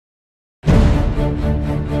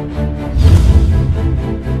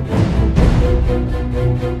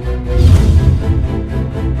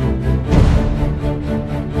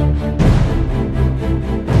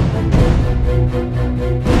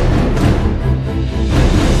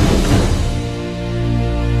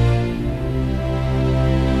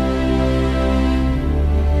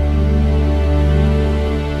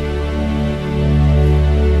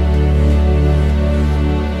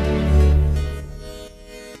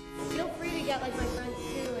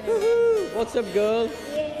What's up, girl? Want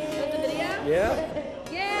the video? Yeah.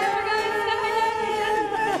 Yeah, we're going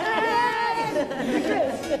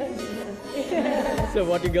skydiving. So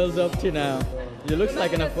what you girls up to now? You looks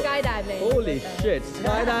like an skydiving. Holy shit,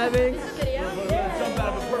 skydiving? Video? Jump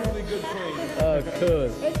out of a perfectly good plane. Oh, cool.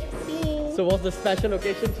 It's So what's the special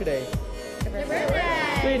occasion today? Your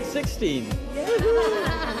birthday. Sweet 16.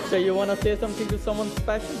 So you want to say something to someone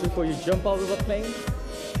special before you jump out of a plane?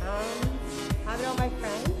 having all my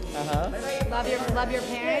friends. Uh-huh. Love your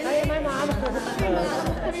parents. Oh, yeah, my mom.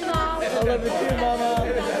 Love your mom. I love you too, mama.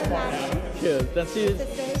 Cool. Then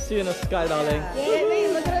see you in the sky, darling.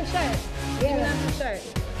 Wait, look at her shirt. Even Yeah. up her shirt.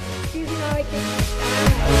 Excuse me while I take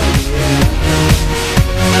Yeah.